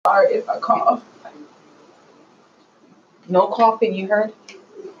sorry if I cough. No coughing, you heard?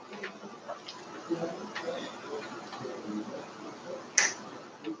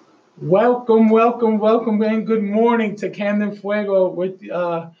 Welcome, and good morning to Camden Fuego with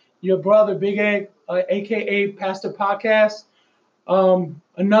your brother Big Egg, aka Pastor Podcast.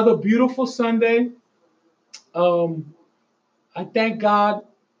 Another beautiful Sunday. I thank God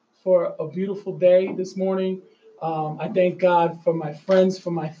for a beautiful day this morning. I thank God for my friends, for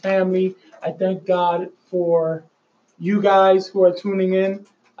my family. I thank God for you guys who are tuning in.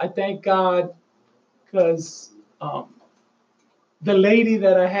 I thank God because the lady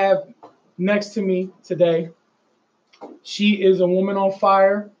that I have next to me today, she is a woman on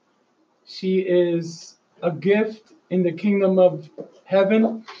fire. She is a gift in the kingdom of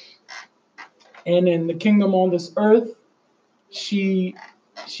heaven and in the kingdom on this earth. She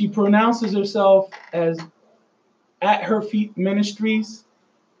pronounces herself as At Her Feet Ministries,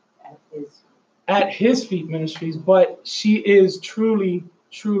 at his feet ministries, but she is truly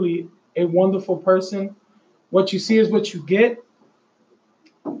a wonderful person. What you see is what you get.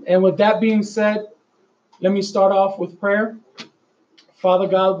 And with that being said, let me start off with prayer. Father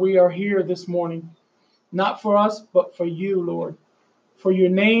God, we are here this morning, not for us, but for you, Lord, for your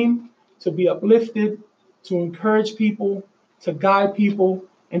name to be uplifted, to encourage people, to guide people,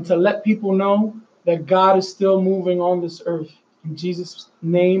 and to let people know that God is still moving on this earth. In Jesus'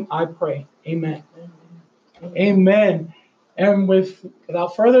 name I pray. Amen. Amen. And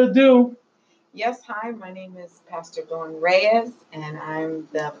without further ado. Yes, hi, my name is Pastor Dawn Reyes, and I'm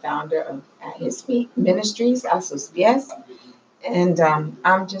the founder of At His Feet Ministries, a sus pies. And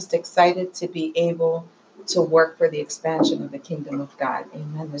I'm just excited to be able to work for the expansion of the kingdom of God.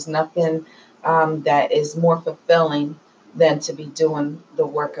 Amen. There's nothing that is more fulfilling than to be doing the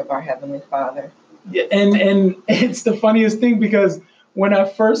work of our Heavenly Father. Yeah, and it's the funniest thing because when I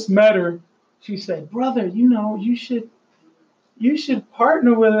first met her, she said, "Brother, you should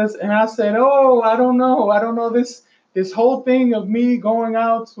partner with us." And I said, "Oh, I don't know this whole thing of me going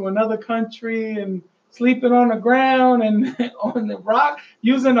out to another country and sleeping on the ground and on the rock,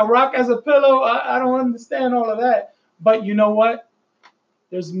 using a rock as a pillow. I don't understand all of that." But you know what?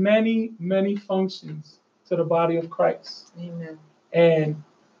 There's many functions to the body of Christ. Amen. And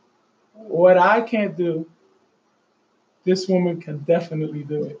what I can't do, this woman can definitely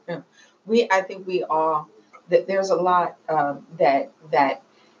do it. I think we all, that there's a lot that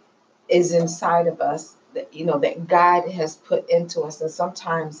is inside of us that God has put into us, and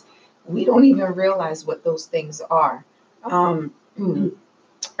sometimes we don't even realize what those things are. Early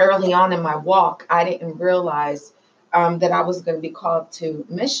on in my walk, I didn't realize that I was going to be called to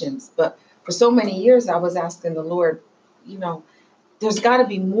missions, but for so many years I was asking the Lord, there's got to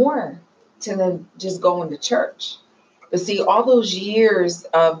be more to than just going to church. But see, all those years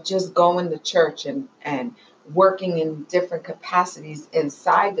of just going to church and working in different capacities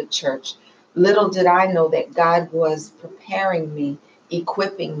inside the church, little did I know that God was preparing me,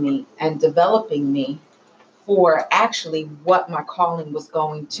 equipping me, and developing me for actually what my calling was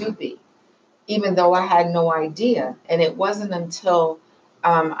going to be, even though I had no idea. And it wasn't until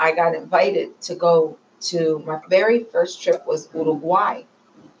I got invited to go to, my very first trip was Uruguay.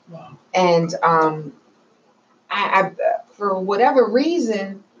 Wow. And I for whatever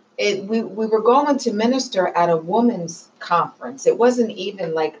reason, we were going to minister at a women's conference. It wasn't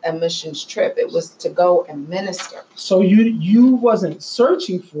even like a missions trip. It was to go and minister. So you wasn't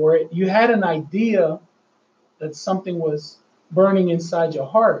searching for it. You had an idea that something was burning inside your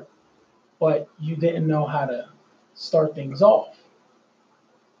heart, but you didn't know how to start things off.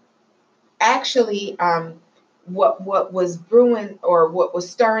 Actually, what was brewing, or what was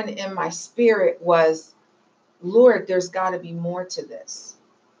stirring in my spirit was, Lord, there's got to be more to this.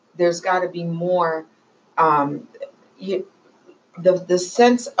 There's got to be more. Um, the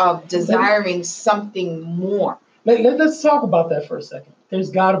sense of desiring something more. Let's talk about that for a second. There's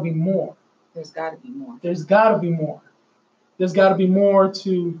got to be more. There's got to be more. There's got to be more. There's got to be more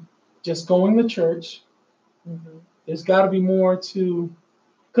to just going to church. Mm-hmm. There's got to be more to,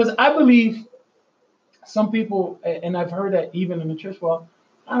 because I believe some people, and I've heard that even in the church, well,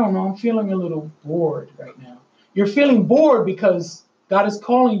 I don't know, I'm feeling a little bored right now. You're feeling bored because God is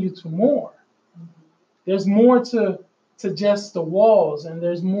calling you to more. Mm-hmm. There's more to just the walls, and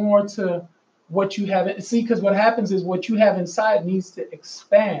there's more to what you have. See, because what happens is what you have inside needs to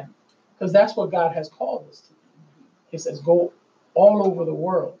expand, because that's what God has called us to. He says, go all over the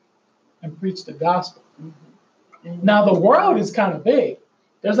world and preach the gospel. Mm-hmm. Mm-hmm. Now, the world is kind of big.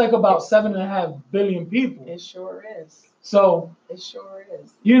 There's like about 7.5 billion people. It sure is. So it sure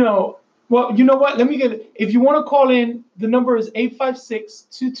is. Well, you know what? Let me get it. If you want to call in, the number is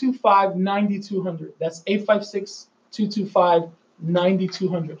 856-225-9200. That's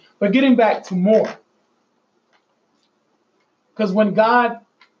 856-225-9200. But getting back to more, because when God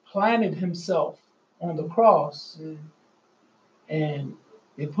planted himself on the cross and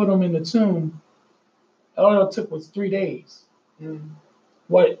they put him in the tomb, all it took was 3 days.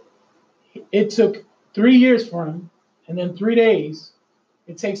 What it took 3 years for him, and then 3 days,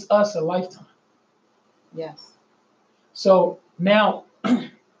 it takes us a lifetime. Yes. So now,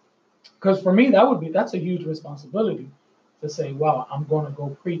 because for me, that's a huge responsibility to say, wow, I'm going to go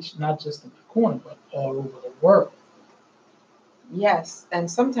preach not just in the corner, but all over the world. Yes. And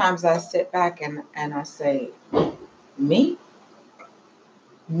sometimes I sit back and I say, me?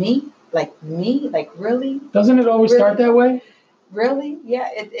 Me? Like really? Doesn't it always start that way? Really? Yeah,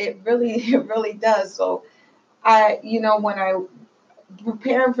 it really it really does. So when I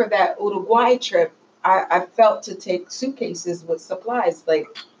preparing for that Uruguay trip, I felt to take suitcases with supplies,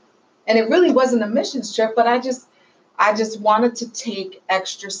 and it really wasn't a missions trip, but I just wanted to take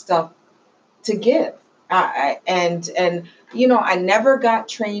extra stuff to give. I never got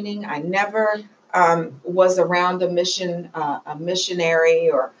training. I never was around a missionary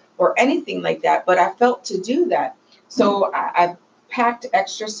or anything like that. But I felt to do that, so I packed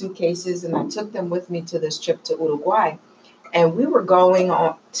extra suitcases and I took them with me to this trip to Uruguay, and we were going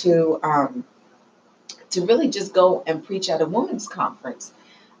on to really just go and preach at a women's conference.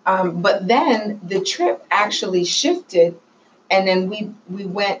 But then the trip actually shifted, and then we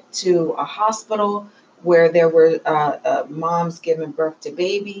went to a hospital where there were moms giving birth to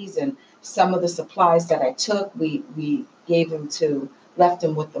babies, and some of the supplies that I took, we gave them left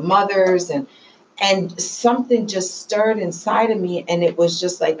them with the mothers, and something just stirred inside of me, and it was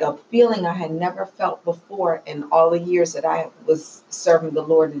just like a feeling I had never felt before in all the years that I was serving the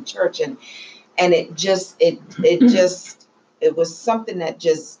Lord in church, and it was something that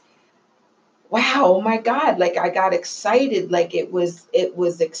just, wow, oh my God, like I got excited, like it was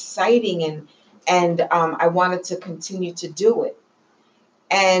exciting, and I wanted to continue to do it.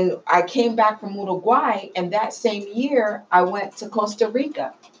 And I came back from Uruguay, and that same year I went to Costa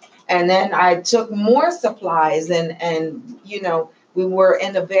Rica, and then I took more supplies, and we were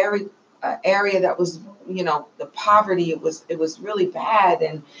in a very area that was, the poverty, it was really bad,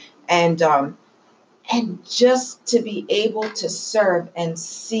 and just to be able to serve and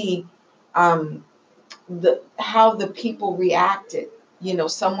see um, how the people reacted,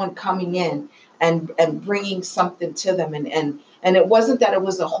 someone coming in and bringing something to them, and it wasn't that it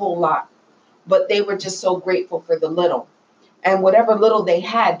was a whole lot, but they were just so grateful for the little, and whatever little they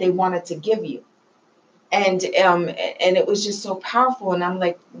had, they wanted to give you, and it was just so powerful, and I'm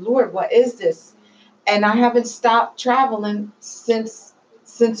like, Lord, what is this? And I haven't stopped traveling since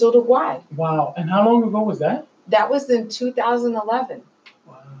Uruguay. Wow. And how long ago was that? That was in 2011.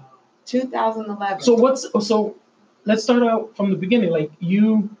 Wow. 2011. So let's start out from the beginning. Like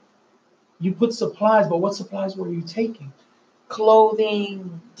you put supplies, but what supplies were you taking?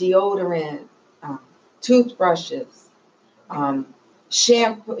 Clothing, deodorant, toothbrushes,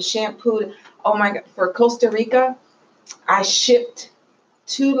 shampoo. Oh my God! For Costa Rica, I shipped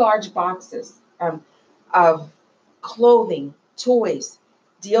 2 large boxes of clothing, toys,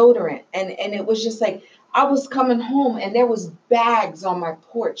 deodorant, and it was just like I was coming home and there was bags on my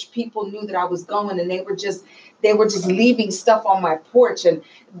porch. People knew that I was going, and they were just leaving stuff on my porch. And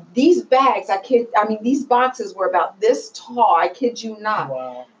these bags, these boxes were about this tall. I kid you not.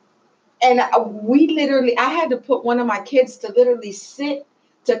 Wow. And I had to put one of my kids to literally sit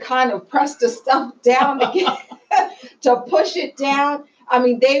to kind of press the stuff down again, to push it down. I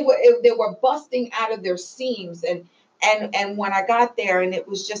mean, they were busting out of their seams, and when I got there, and it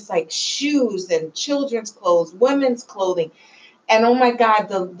was just like shoes and children's clothes, women's clothing, and oh my God,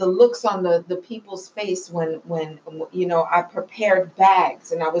 the looks on the people's face when I prepared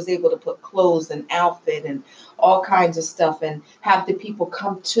bags, and I was able to put clothes and outfit and all kinds of stuff, and have the people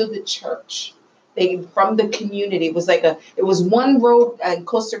come to the church. They from the community. It was one road in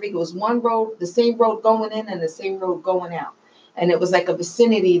Costa Rica. It was one road, the same road going in and the same road going out, and it was like a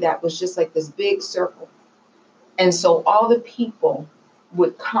vicinity that was just like this big circle. And so all the people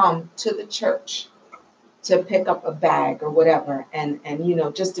would come to the church to pick up a bag or whatever, and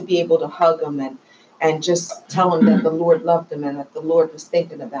just to be able to hug them, and just tell them that the Lord loved them, and that the Lord was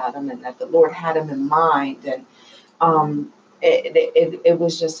thinking about them, and that the Lord had them in mind. And it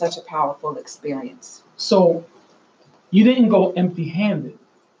was just such a powerful experience. So you didn't go empty-handed.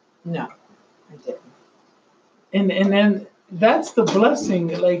 No, I didn't. And then that's the blessing.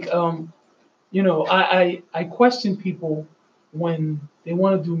 Like I question people when they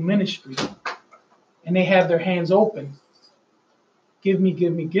want to do ministry and they have their hands open, give me,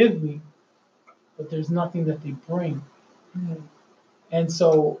 give me, give me, but there's nothing that they bring. Mhm. And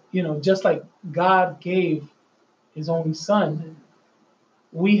so, just like God gave his only son,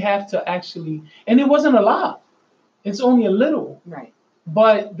 we have to actually, and it wasn't a lot, it's only a little. Right.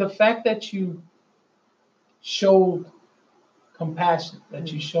 But the fact that you showed compassion,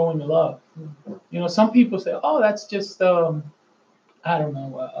 that you showing love. Some people say, "Oh, that's just I don't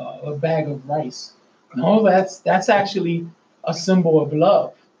know, a bag of rice." No, that's actually a symbol of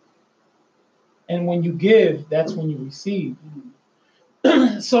love. And when you give, that's when you receive.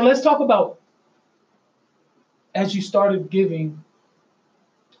 So let's talk about, as you started giving,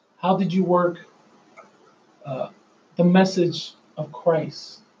 how did you work uh, the message of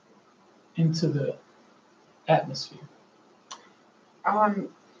Christ into the atmosphere? Um,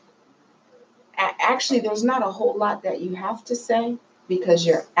 Actually, there's not a whole lot that you have to say because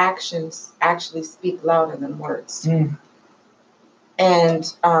your actions actually speak louder than words. Mm.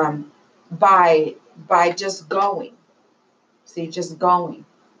 And by just going, just going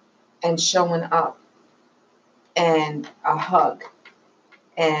and showing up, and a hug,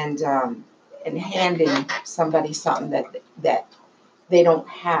 and handing somebody something that they don't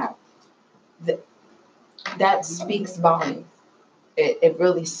have, that, that speaks volume. It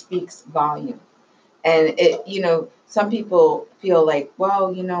really speaks volume. And some people feel like,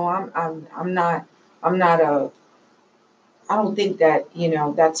 well, I'm not a I don't think that,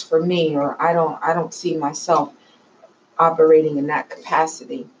 that's for me, or I don't see myself operating in that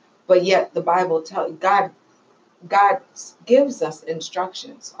capacity. But yet the Bible tells God gives us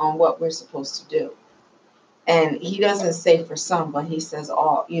instructions on what we're supposed to do. And he doesn't say for some, but he says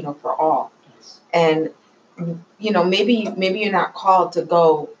all, for all. And maybe you're not called to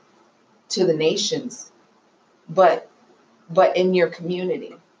go to the nations, but in your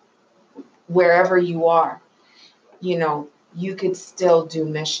community, wherever you are, you could still do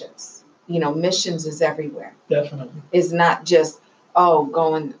missions. Missions is everywhere. Definitely. It's not just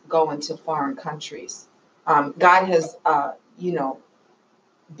going to foreign countries. God has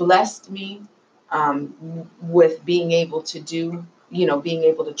blessed me with being able to do, being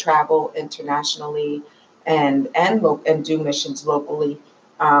able to travel internationally and do missions locally.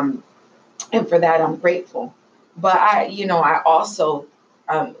 Um, and for that, I'm grateful. But I also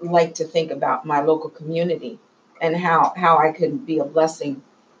like to think about my local community and how I can be a blessing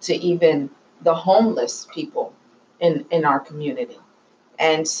to even the homeless people in our community.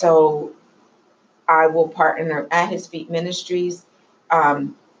 And so I will partner at His Feet Ministries.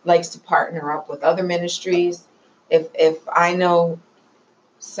 Likes to partner up with other ministries. If I know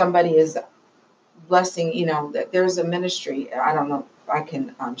somebody is blessing, that there's a ministry. I don't know if I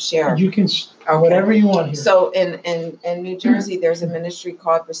can share. You can Okay. Whatever you want here. So in New Jersey, there's a ministry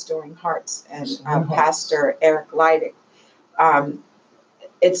called Restoring Hearts, and Pastor Eric Leidig.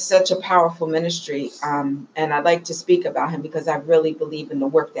 It's such a powerful ministry, and I'd like to speak about him because I really believe in the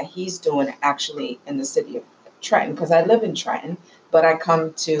work that he's doing actually in the city of Trenton, because I live in Trenton, but I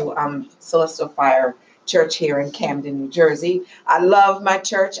come to Celestial Fire Church here in Camden, New Jersey. I love my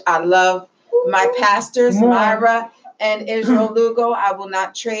church. I love my pastors, Myra and Israel Lugo. I will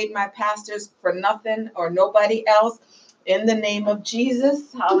not trade my pastors for nothing or nobody else. In the name of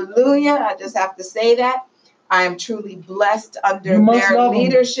Jesus, hallelujah. I just have to say that. I am truly blessed under their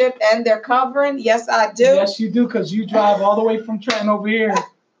leadership and their covering. Yes, I do. Yes, you do, because you drive all the way from Trenton over here.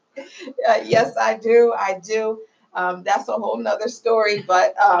 Yes, I do. I do. That's a whole nother story,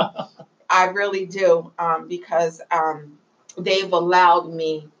 but I really do, because they've allowed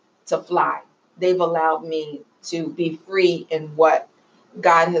me to fly. They've allowed me to be free in what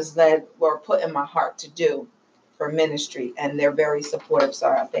God has led or put in my heart to do for ministry, and they're very supportive. So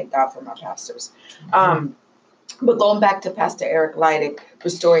I thank God for my pastors. But going back to Pastor Eric Leidig,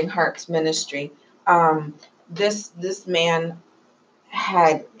 Restoring Hearts Ministry, this man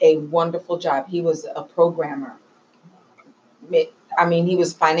had a wonderful job. He was a programmer. I mean, he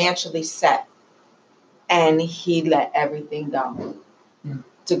was financially set, and he let everything go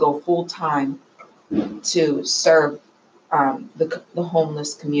to go full time to serve the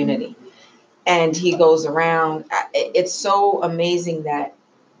homeless community. And he goes around. It's so amazing that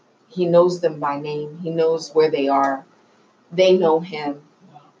he knows them by name. He knows where they are. They know him.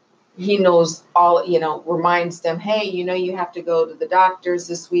 He knows all, reminds them, hey, you have to go to the doctors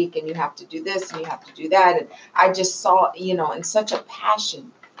this week, and you have to do this and you have to do that. And I just saw, in such a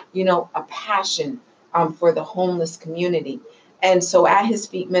passion, for the homeless community. And so at His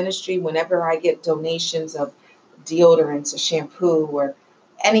Feet Ministry, whenever I get donations of deodorants or shampoo or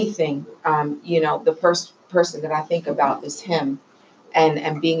anything, the person that I think about is him,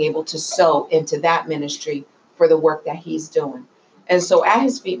 and being able to sow into that ministry for the work that he's doing. And so At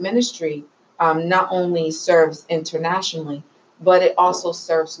His Feet Ministry not only serves internationally, but it also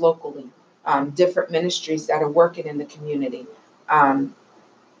serves locally. Different ministries that are working in the community um,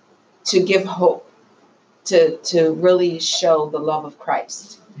 to give hope, to really show the love of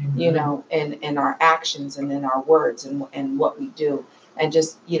Christ, you know, in our actions and in our words and what we do, and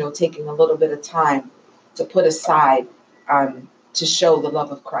just, you know, taking a little bit of time to put aside to show the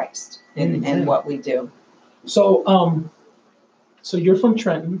love of Christ in what we do. So, so you're from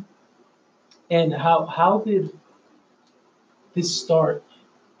Trenton, and how did this start?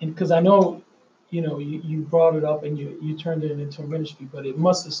 And because I know, you know, you brought it up and you turned it into a ministry, but it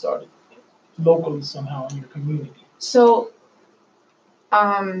must have started locally somehow in your community. So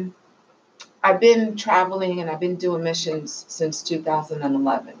um, I've been traveling and I've been doing missions since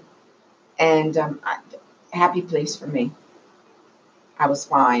 2011, and happy place for me. I was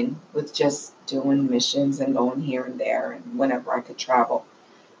fine with just doing missions and going here and there and whenever I could travel.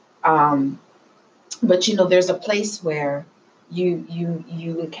 Um, but you know, there's a place where you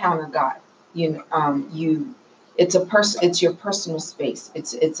encounter God. You it's a person. It's your personal space.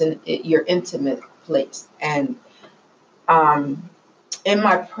 Your intimate place. And um, in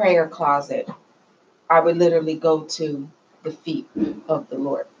my prayer closet, I would literally go to the feet of the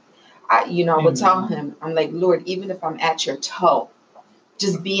Lord. I would tell him, I'm like, Lord, even if I'm at your toe,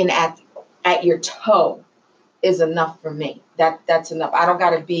 just being at your toe is enough for me. That's enough. I don't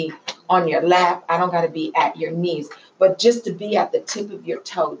got to be on your lap. I don't got to be at your knees, but just to be at the tip of your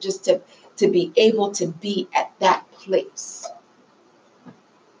toe, just to be able to be at that place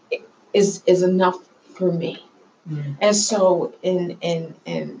is enough for me. Mm. And so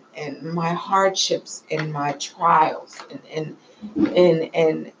in my hardships, in my trials, and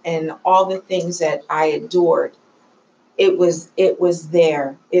all the things that I adored, it was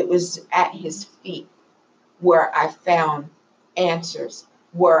there. It was at his feet where I found answers,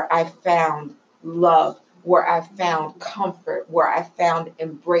 where I found love, where I found comfort, where I found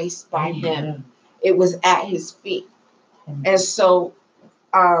embraced by him. It was at his feet. And so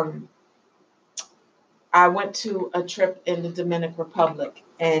I went to a trip in the Dominican Republic,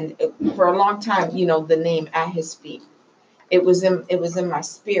 and for a long time, you know, the name At His Feet, it was in my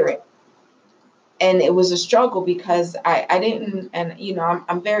spirit, and it was a struggle because I didn't, and you know,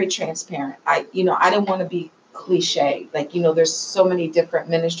 I'm very transparent. I didn't want to be cliche. Like, you know, there's so many different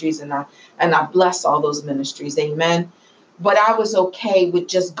ministries, and I bless all those ministries, amen. But I was okay with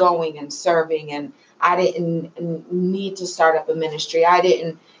just going and serving, and I didn't need to start up a ministry. I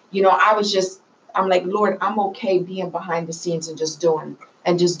didn't, you know, I'm like, Lord, I'm okay being behind the scenes and just doing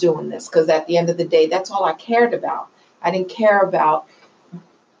this, because at the end of the day, that's all I cared about. I didn't care about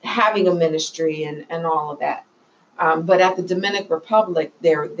having a ministry and all of that. But at the Dominican Republic,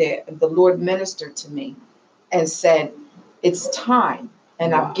 the Lord ministered to me and said, "It's time,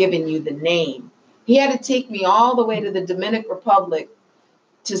 and I've given you the name." He had to take me all the way to the Dominican Republic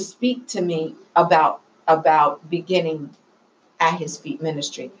to speak to me about beginning At His Feet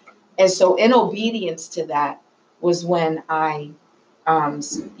ministry. And so, in obedience to that, was when At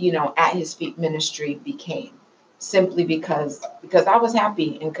His Feet ministry became, simply because I was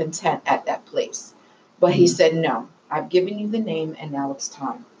happy and content at that place. But he said, "No, I've given you the name, and now it's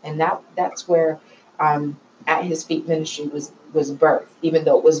time." And that's where At His Feet ministry was birthed, even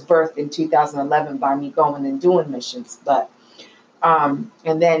though it was birthed in 2011 by me going and doing missions. But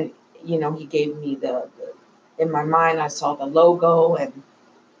and then, you know, he gave me the in my mind, I saw the logo,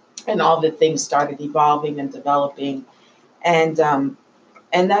 and all the things started evolving and developing, and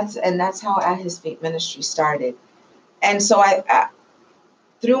that's how At His Feet ministry started. And so I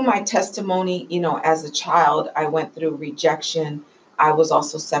through my testimony, you know, as a child, I went through rejection. I was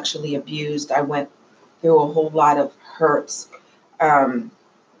also sexually abused. I went through a whole lot of hurts, um,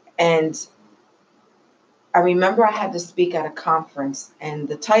 and I remember I had to speak at a conference, and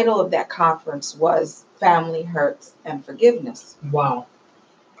the title of that conference was Family Hurts and Forgiveness. Wow.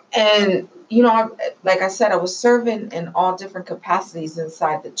 And, you know, like I said, I was serving in all different capacities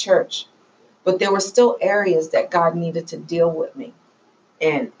inside the church, but there were still areas that God needed to deal with me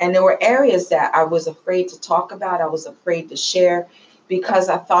in. And there were areas that I was afraid to talk about, I was afraid to share, because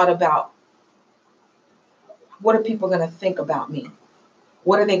I thought about, what are people going to think about me?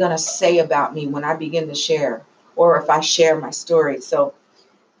 What are they going to say about me when I begin to share, or if I share my story? So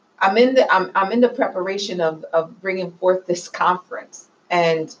I'm in the preparation of bringing forth this conference,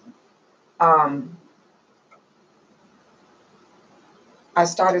 and um, I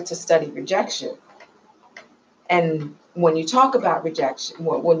started to study rejection. And when you talk about rejection,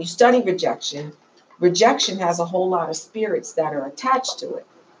 when you study rejection, rejection has a whole lot of spirits that are attached to it.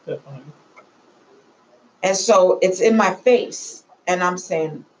 Definitely. And so it's in my face. And I'm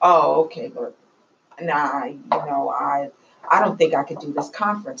saying, oh, okay, Lord, nah, I don't think I could do this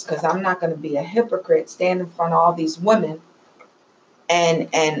conference because I'm not going to be a hypocrite, stand in front of all these women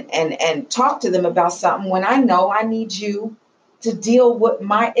and talk to them about something when I know I need you to deal with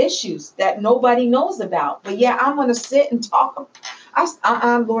my issues that nobody knows about. But yeah, I'm going to sit and talk.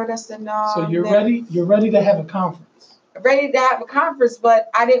 Lord, I said, no. So you're ready to have a conference. Ready to have a conference, but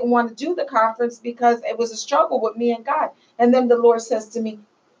I didn't want to do the conference because it was a struggle with me and God. And then the Lord says to me,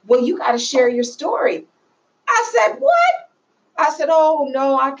 well, you got to share your story. I said, what? I said, oh,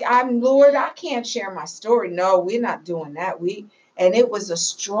 no, I'm Lord, I can't share my story. No, we're not doing that. And it was a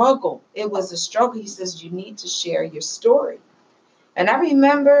struggle. It was a struggle. He says, you need to share your story. And I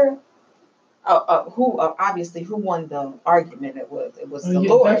remember obviously who won the argument. It was the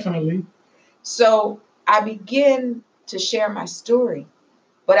Lord. Definitely. So I began to share my story,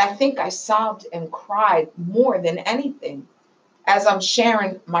 but I think I sobbed and cried more than anything as I'm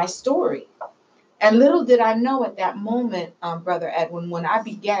sharing my story. And little did I know at that moment, Brother Edwin, when I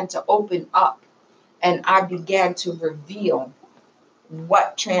began to open up and I began to reveal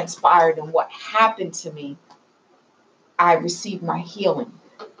what transpired and what happened to me, I received my healing.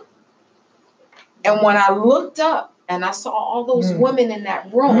 And when I looked up and I saw all those women in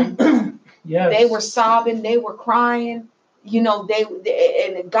that room, yes. They were sobbing, they were crying,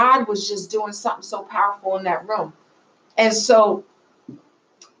 and God was just doing something so powerful in that room. And so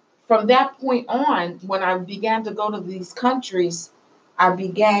from that point on, when I began to go to these countries, I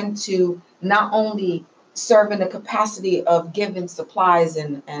began to not only serve in the capacity of giving supplies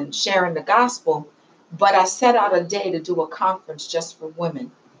and sharing the gospel, but I set out a day to do a conference just for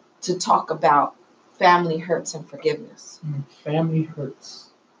women to talk about family hurts and forgiveness. Family hurts.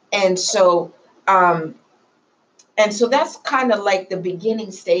 And so that's kind of like the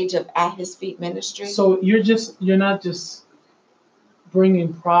beginning stage of At His Feet ministry. So you're not just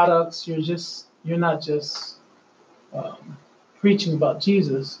bringing products. You're not just preaching about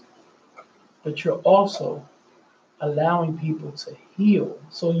Jesus, but you're also allowing people to heal.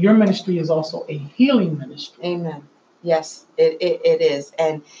 So your ministry is also a healing ministry. Amen. Yes, it is.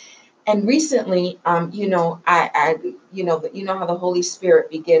 And recently, I how the Holy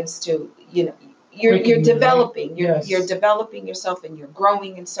Spirit begins to, you're developing, you're developing yourself and you're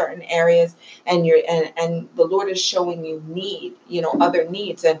growing in certain areas, and and the Lord is showing you other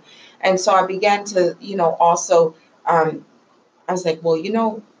needs. And so I began to, also, I was like,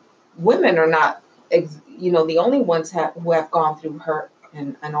 well, women are not, the only ones who have gone through hurt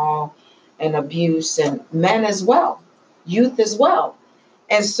and all and abuse, and men as well, youth as well.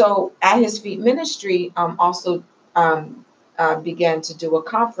 And so At His Feet ministry also began to do a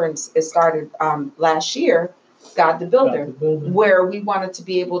conference. It started last year, God the Builder, where we wanted to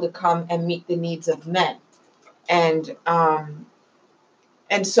be able to come and meet the needs of men. And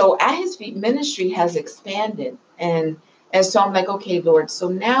so At His Feet ministry has expanded. And so I'm like, okay, Lord, so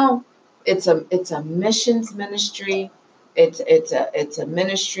now it's a missions ministry. It's a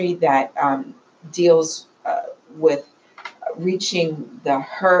ministry that deals with reaching the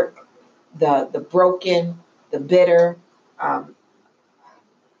hurt, the broken, the bitter. And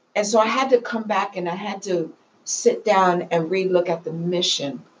so I had to come back and I had to sit down and relook at the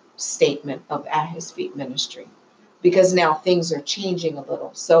mission statement of At His Feet ministry, because now things are changing a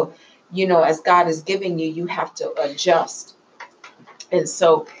little. So, as God is giving you, you have to adjust. And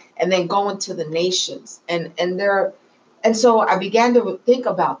so, and then go into the nations. And so I began to think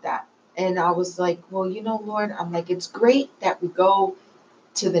about that. And I was like, well, Lord, I'm like, it's great that we go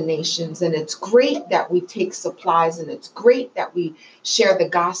to the nations, and it's great that we take supplies, and it's great that we share the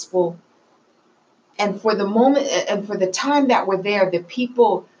gospel. And for the moment and for the time that we're there, the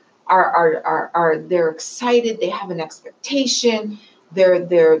people they're excited, they have an expectation,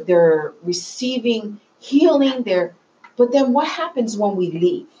 they're receiving healing there. But then what happens when we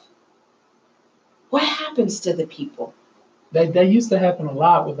leave? What happens to the people? That used to happen a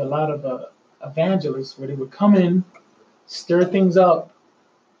lot with a lot of evangelists, where they would come in, stir things up,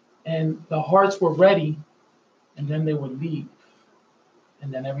 and the hearts were ready, and then they would leave,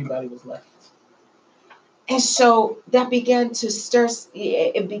 and then everybody was left. And so that began to stir.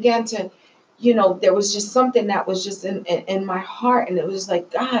 It began to, there was just something that was just in my heart, and it was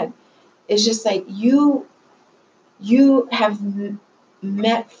like, God, it's just like you have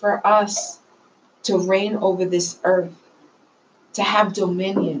meant for us to reign over this earth, to have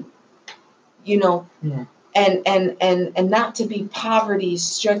dominion, Yeah. and not to be poverty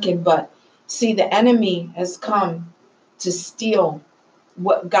stricken, but see, the enemy has come to steal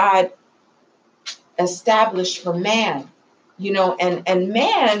what God established for man, and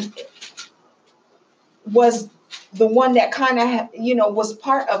man was the one that kind of, was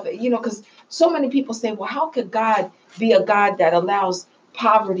part of it, because so many people say, well, how could God be a God that allows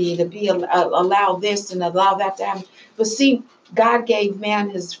poverty to be, allow this and allow that to happen? But see, God gave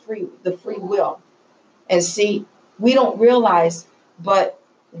man the free will. And see, we don't realize, but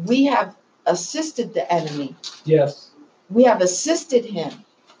we have assisted the enemy. Yes. We have assisted him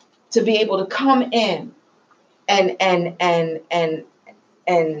to be able to come in and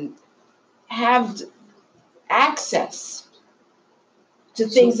have access to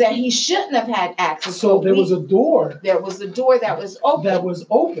things that he shouldn't have had access to. So there was a door. There was a door that was open. That was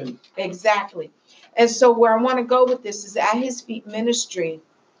open. Exactly. And so where I want to go with this is At His Feet Ministry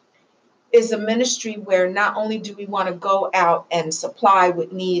is a ministry where not only do we want to go out and supply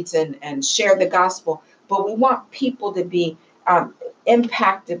with needs and share the gospel, but we want people to be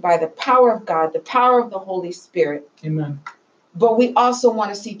impacted by the power of God, the power of the Holy Spirit. Amen. But we also want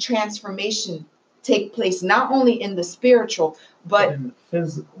to see transformation take place, not only in the spiritual, but in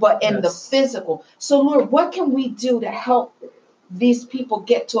the physical. So, Lord, what can we do to help these people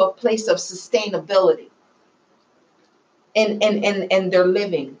get to a place of sustainability in their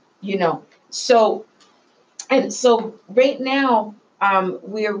living, So right now,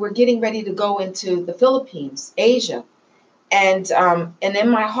 we're getting ready to go into the Philippines, Asia. And in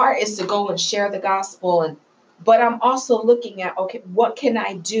my heart is to go and share the gospel, but I'm also looking at, okay, what can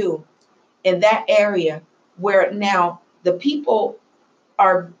I do in that area where now the people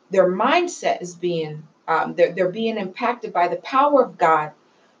their mindset is being they're being impacted by the power of God.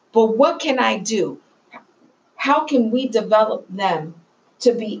 But what can I do? How can we develop them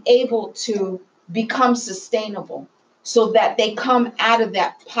to be able to become sustainable so that they come out of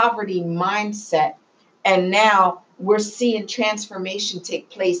that poverty mindset, and now we're seeing transformation take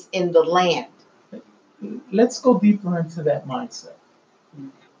place in the land? Let's go deeper into that mindset,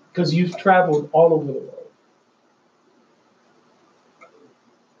 because you've traveled all over the world.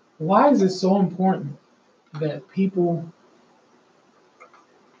 Why is it so important that people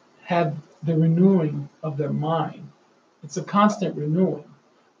have the renewing of their mind? It's a constant renewing.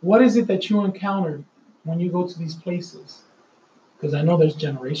 What is it that you encounter when you go to these places? Because I know there's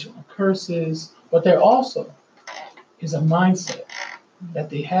generational curses, but there also is a mindset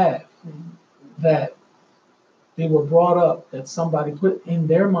that they have, that they were brought up, that somebody put in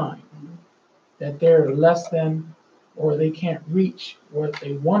their mind that they're less than, or they can't reach what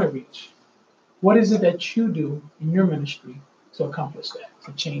they want to reach. What is it that you do in your ministry to accomplish that,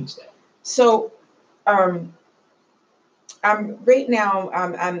 to change that? So, I'm right now.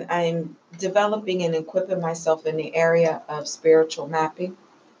 I'm developing and equipping myself in the area of spiritual mapping,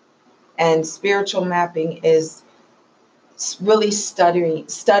 and spiritual mapping is really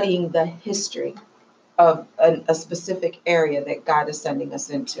studying the history of a specific area that God is sending us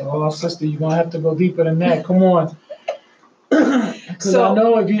into. Oh, sister, you're gonna have to go deeper than that. Come on, because I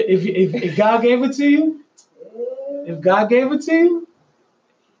know if God gave it to you,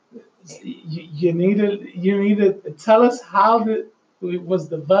 you need to tell us how it was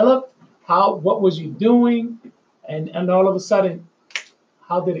developed, what was you doing, and all of a sudden,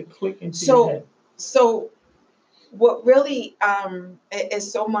 how did it click into your head? So what really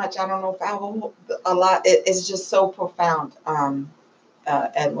is so much, I don't know if I have a lot, it's just so profound,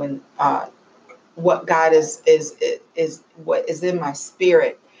 Edwin, what God is what is in my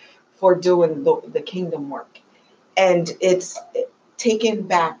spirit for doing the kingdom work. And it's taking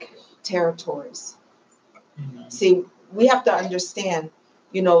back territories. Mm-hmm. See, we have to understand,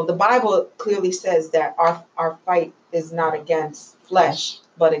 the Bible clearly says that our fight is not against flesh,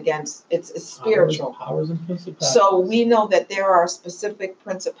 but against it's spiritual. Powers and principalities. So we know that there are specific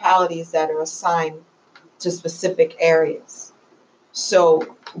principalities that are assigned to specific areas.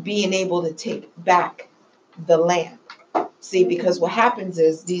 So being able to take back the land. See, because what happens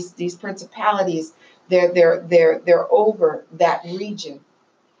is these principalities, they're over that region.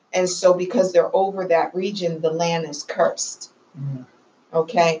 And so because they're over that region, the land is cursed. Mm-hmm.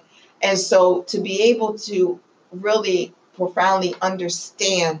 Okay. And so to be able to really profoundly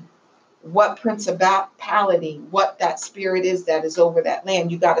understand what principality, what that spirit is that is over that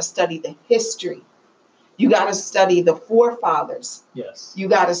land, you got to study the history. You got to study the forefathers. Yes. You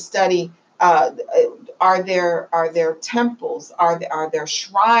got to study, are there temples? Are there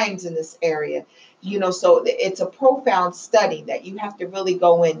shrines in this area? So it's a profound study that you have to really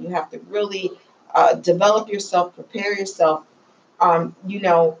go in. You have to really develop yourself, prepare yourself,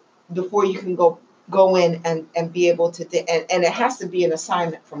 before you can go in and be able to, and it has to be an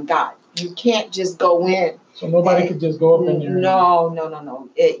assignment from God. You can't just go in So nobody could just go up in there. No.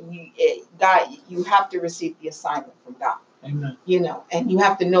 God, you have to receive the assignment from God. Amen. And you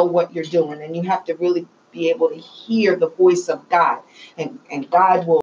have to know what you're doing, and you have to really be able to hear the voice of God, and God will